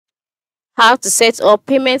how to set up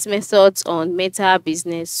payment methods on Meta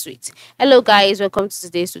Business Suite. Hello guys, welcome to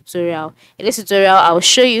today's tutorial. In this tutorial, I'll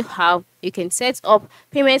show you how you can set up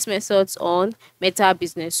payment methods on Meta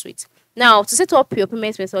Business Suite. Now, to set up your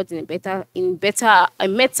payment method in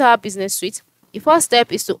Meta Business Suite, the first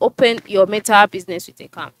step is to open your Meta Business Suite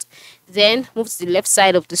account. Then move to the left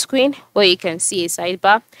side of the screen where you can see a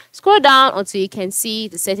sidebar. Scroll down until you can see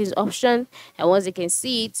the settings option, and once you can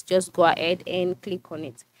see it, just go ahead and click on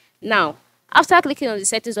it. Now, after clicking on the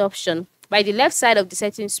settings option, by the left side of the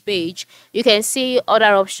settings page, you can see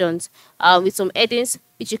other options with some headings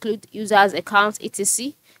which include users, accounts,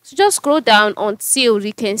 etc. So just scroll down until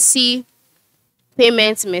you can see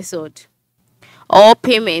payment method or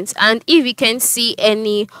payments, and if you can see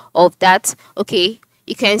any of that, okay,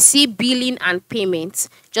 you can see billing and payments.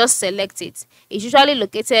 Just select it. It's usually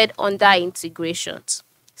located under integrations.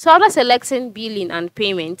 So after selecting billing and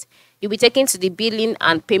payment, you'll be taken to the billing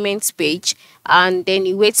and payments page, and then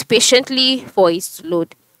you wait patiently for it to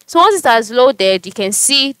load. So once it has loaded, you can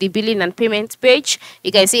see the billing and payment page.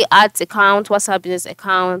 You can see ads account, WhatsApp business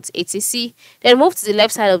account, etc. Then move to the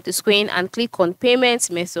left side of the screen and click on payment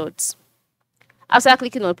methods. After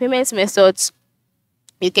clicking on payment methods,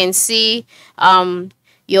 you can see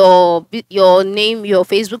your name, your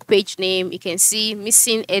Facebook page name. You can see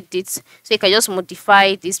missing edits, so you can just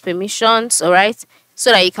modify these permissions, all right,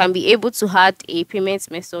 so that you can be able to add a payment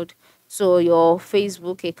method to your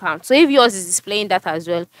Facebook account. So if yours is displaying that as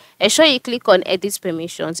well, ensure you click on edit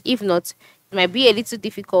permissions. If not, it might be a little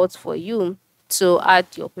difficult for you to add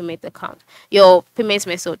your payment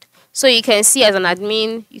method. So you can see as an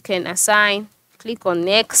admin, you can assign, click on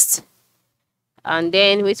next, and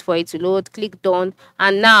then wait for it to load, click done,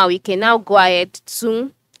 and now you can now go ahead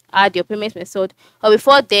to add your payment method. But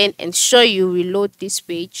before then, ensure you reload this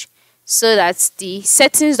page so that the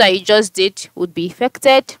settings that you just did would be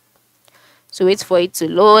affected. So wait for it to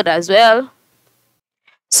load as well.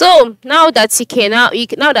 So now that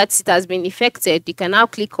now that it has been affected, you can now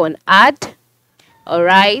click on add. All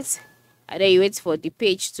right, and then you wait for the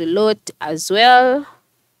page to load as well.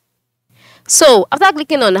 So after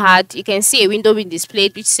clicking on add, you can see a window being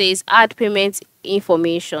displayed which says add payment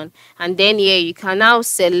information, and then here you can now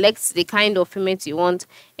select the kind of payment you want.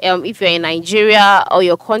 If you're in Nigeria or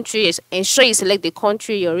your country, ensure you select the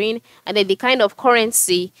country you're in, and then the kind of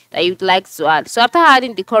currency that you'd like to add. So after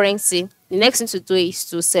adding the currency, the next thing to do is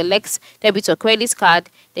to select debit or credit card,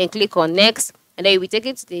 then click on next, and then you'll be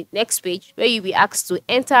taken to the next page where you'll be asked to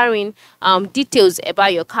enter in details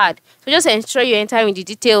about your card. So just ensure you're entering the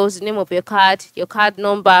details, the name of your card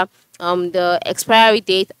number, the expiry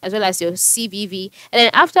date, as well as your CVV. And then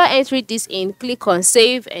after entering this in, click on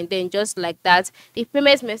save, and then just like that, the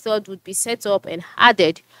payment method would be set up and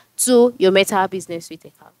added to your Meta Business Suite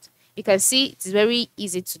account. You can see it's very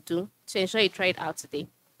easy to do, so ensure you try it out today.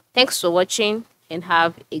 Thanks for watching and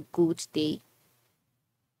have a good day.